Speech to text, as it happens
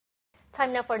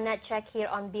Time now for Net Check here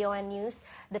on BON News.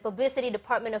 The Publicity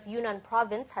Department of Yunnan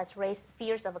Province has raised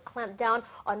fears of a clampdown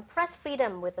on press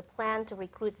freedom with a plan to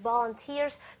recruit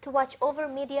volunteers to watch over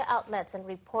media outlets and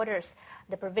reporters.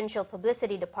 The Provincial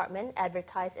Publicity Department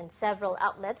advertised in several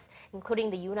outlets, including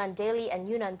the Yunnan Daily and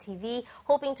Yunnan TV,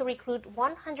 hoping to recruit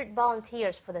 100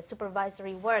 volunteers for the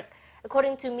supervisory work.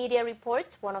 According to media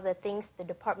reports, one of the things the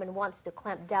department wants to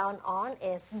clamp down on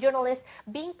is journalists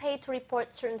being paid to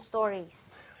report certain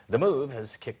stories. The move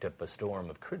has kicked up a storm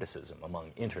of criticism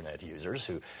among internet users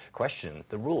who question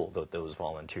the role that those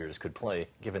volunteers could play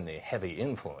given the heavy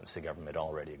influence the government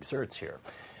already exerts here.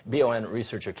 BON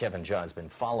researcher Kevin Jha has been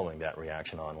following that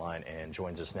reaction online and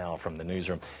joins us now from the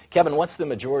newsroom. Kevin, what's the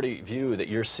majority view that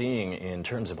you're seeing in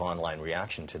terms of online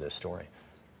reaction to this story?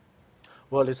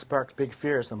 Well, it sparked big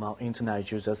fears among internet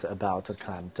users about a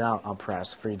clampdown on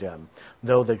press freedom,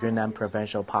 though the Yunnan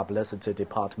Provincial Publicity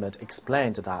Department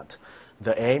explained that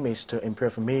the aim is to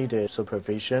improve media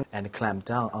supervision and clamp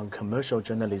down on commercial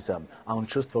journalism,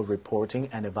 untruthful reporting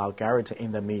and vulgarity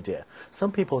in the media.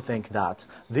 Some people think that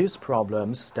these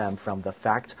problems stem from the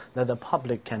fact that the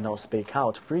public cannot speak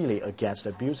out freely against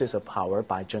abuses of power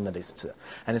by journalists,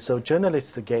 and so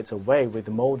journalists get away with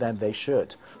more than they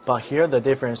should. But here the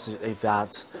difference is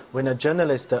that when a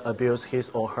journalist abuses his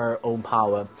or her own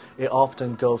power, it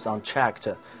often goes unchecked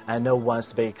and no one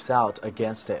speaks out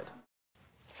against it.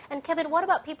 And Kevin, what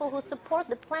about people who support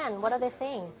the plan? What are they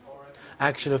saying?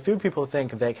 Actually, a few people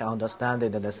think they can understand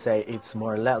it and say it's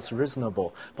more or less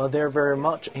reasonable, but they're very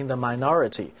much in the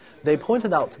minority. They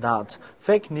pointed out that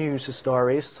fake news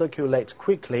stories circulate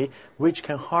quickly, which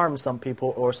can harm some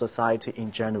people or society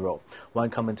in general. One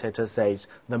commentator says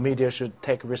the media should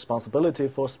take responsibility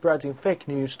for spreading fake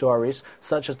news stories,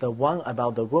 such as the one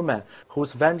about the woman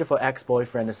whose vengeful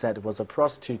ex-boyfriend said was a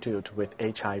prostitute with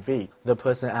HIV. The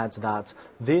person adds that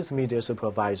these media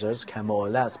supervisors can more or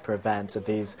less prevent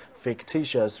these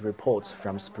fictitious reports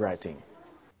from spreading.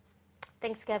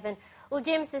 Thanks, Kevin. Well,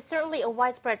 James, there's certainly a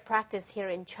widespread practice here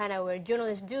in China where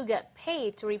journalists do get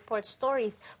paid to report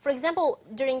stories. For example,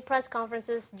 during press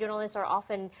conferences, journalists are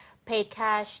often paid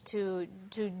cash to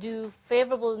do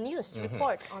favorable news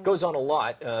report. Goes on a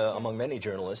lot among many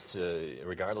journalists,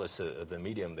 regardless of the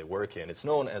medium they work in. It's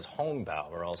known as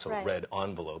hongbao, or also red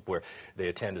envelope, where they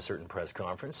attend a certain press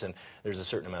conference and there's a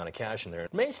certain amount of cash in there. It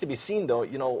remains to be seen, though,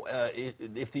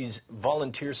 if these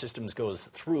volunteer systems goes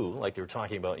through, like they were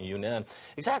talking about in Yunnan,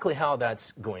 exactly how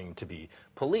that's going to be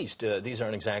policed. These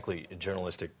aren't exactly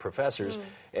journalistic professors,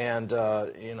 and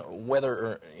whether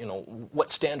or what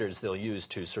standards they'll use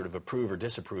to sort of approve or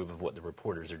disapprove of what the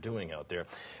reporters are doing out there.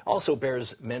 Also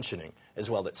bears mentioning as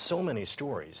well that so many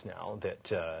stories now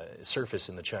that surface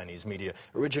in the Chinese media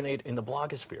originate in the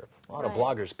blogosphere. A lot of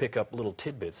bloggers pick up little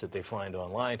tidbits that they find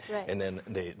online, and then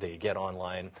they get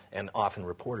online, and often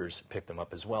reporters pick them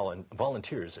up as well, and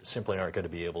volunteers simply aren't going to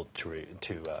be able to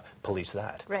police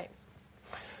that. Right.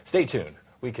 Stay tuned.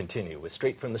 We continue with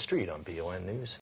Straight from the Street on BON News.